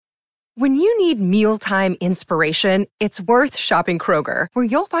When you need mealtime inspiration, it's worth shopping Kroger, where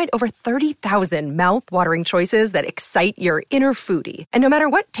you'll find over 30,000 mouth-watering choices that excite your inner foodie. And no matter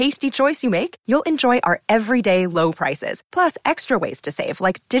what tasty choice you make, you'll enjoy our everyday low prices, plus extra ways to save,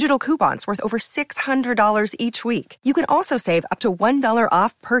 like digital coupons worth over $600 each week. You can also save up to $1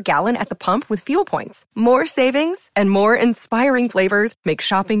 off per gallon at the pump with fuel points. More savings and more inspiring flavors make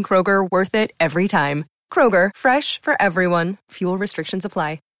shopping Kroger worth it every time. Kroger, fresh for everyone. Fuel restrictions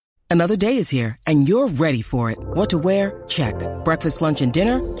apply. Another day is here, and you're ready for it. What to wear? Check. Breakfast, lunch, and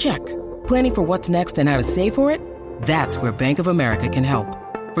dinner? Check. Planning for what's next and how to save for it? That's where Bank of America can help.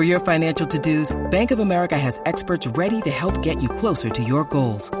 For your financial to-dos, Bank of America has experts ready to help get you closer to your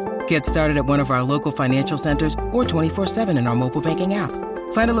goals. Get started at one of our local financial centers or 24/7 in our mobile banking app.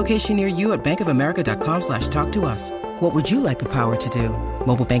 Find a location near you at bankofamerica.com/talktous. What would you like the power to do?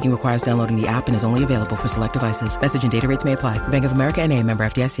 Mobile banking requires downloading the app and is only available for select devices. Message and data rates may apply. Bank of America N.A., member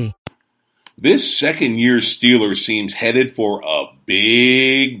FDIC. This second-year Steelers seems headed for a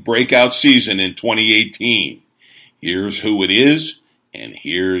big breakout season in 2018. Here's who it is, and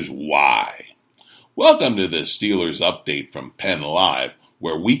here's why. Welcome to the Steelers Update from Penn Live,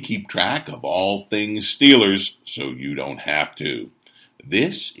 where we keep track of all things Steelers so you don't have to.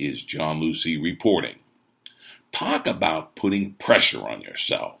 This is John Lucy reporting. Talk about putting pressure on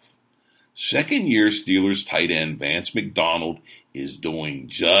yourself. Second-year Steelers tight end Vance McDonald is doing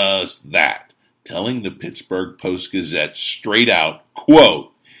just that, telling the Pittsburgh Post-Gazette straight out,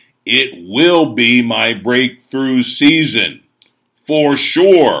 quote, "It will be my breakthrough season, for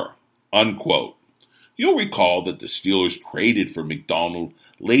sure," unquote. You'll recall that the Steelers traded for McDonald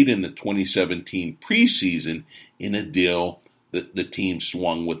late in the 2017 preseason in a deal that the team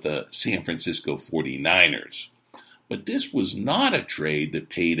swung with the San Francisco 49ers. But this was not a trade that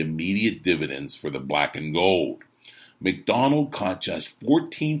paid immediate dividends for the black and gold. McDonald caught just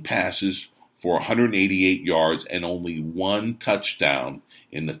 14 passes for 188 yards and only one touchdown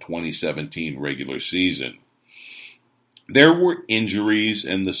in the 2017 regular season. There were injuries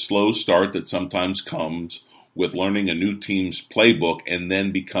and the slow start that sometimes comes with learning a new team's playbook and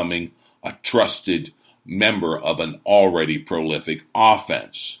then becoming a trusted member of an already prolific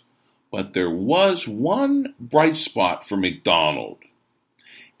offense. But there was one bright spot for McDonald,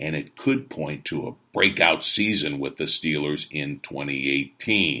 and it could point to a breakout season with the Steelers in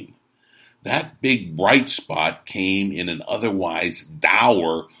 2018. That big bright spot came in an otherwise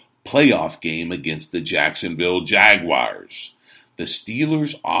dour playoff game against the Jacksonville Jaguars. The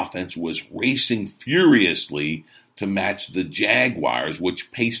Steelers' offense was racing furiously to match the Jaguars,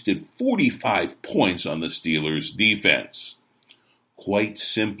 which pasted 45 points on the Steelers' defense. Quite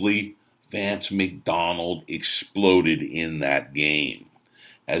simply, Vance McDonald exploded in that game.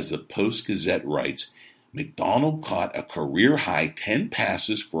 As the Post-Gazette writes, McDonald caught a career-high 10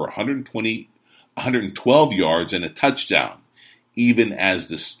 passes for 112 yards and a touchdown, even as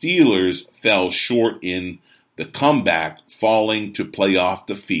the Steelers fell short in the comeback, falling to playoff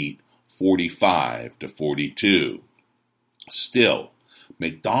defeat 45-42. Still,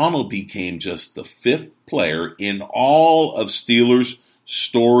 McDonald became just the fifth player in all of Steelers'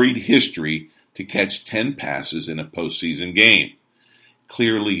 storied history to catch 10 passes in a postseason game.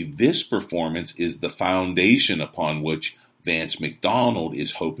 Clearly, this performance is the foundation upon which Vance McDonald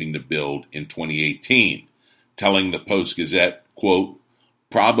is hoping to build in 2018, telling the Post-Gazette, quote,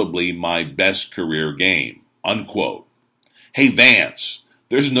 "Probably my best career game," unquote. Hey, Vance,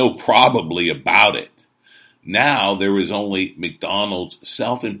 there's no probably about it. Now there is only McDonald's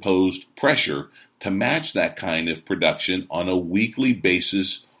self-imposed pressure to match that kind of production on a weekly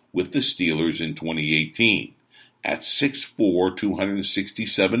basis with the Steelers in 2018. At 6'4",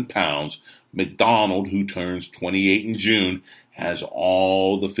 267 pounds, McDonald, who turns 28 in June, has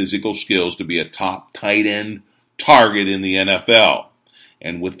all the physical skills to be a top tight end target in the NFL.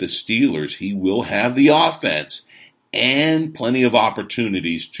 And with the Steelers, he will have the offense and plenty of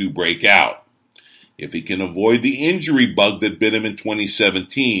opportunities to break out. If he can avoid the injury bug that bit him in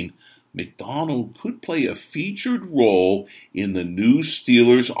 2017, McDonald could play a featured role in the new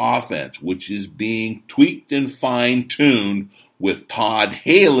Steelers offense, which is being tweaked and fine-tuned with Todd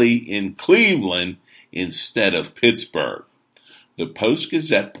Haley in Cleveland instead of Pittsburgh. The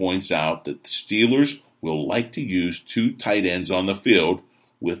Post-Gazette points out that the Steelers will like to use two tight ends on the field,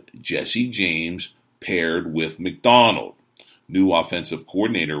 with Jesse James paired with McDonald. New offensive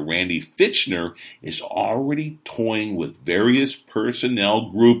coordinator Randy Fichtner is already toying with various personnel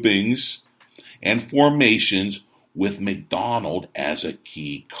groupings and formations with McDonald as a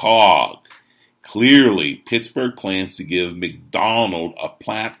key cog. Clearly, Pittsburgh plans to give McDonald a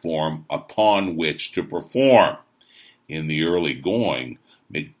platform upon which to perform. In the early going,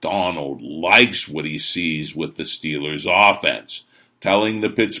 McDonald likes what he sees with the Steelers' offense, telling the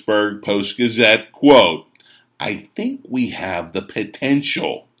Pittsburgh Post-Gazette, quote, "I think we have the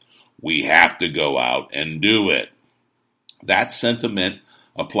potential. We have to go out and do it." That sentiment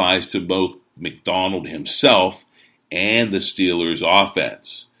applies to both McDonald himself and the Steelers'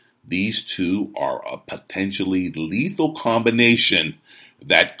 offense. These two are a potentially lethal combination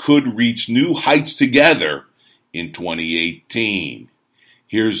that could reach new heights together in 2018.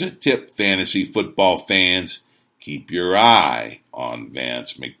 Here's a tip, fantasy football fans. Keep your eye on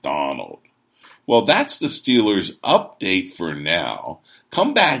Vance McDonald. Well, that's the Steelers update for now.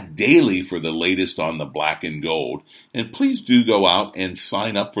 Come back daily for the latest on the black and gold. And please do go out and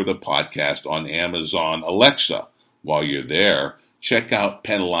sign up for the podcast on Amazon Alexa. While you're there, check out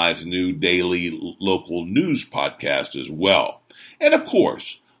Penn Live's new daily local news podcast as well. And of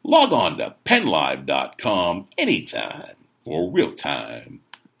course, log on to PennLive.com anytime for real-time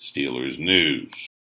Steelers news.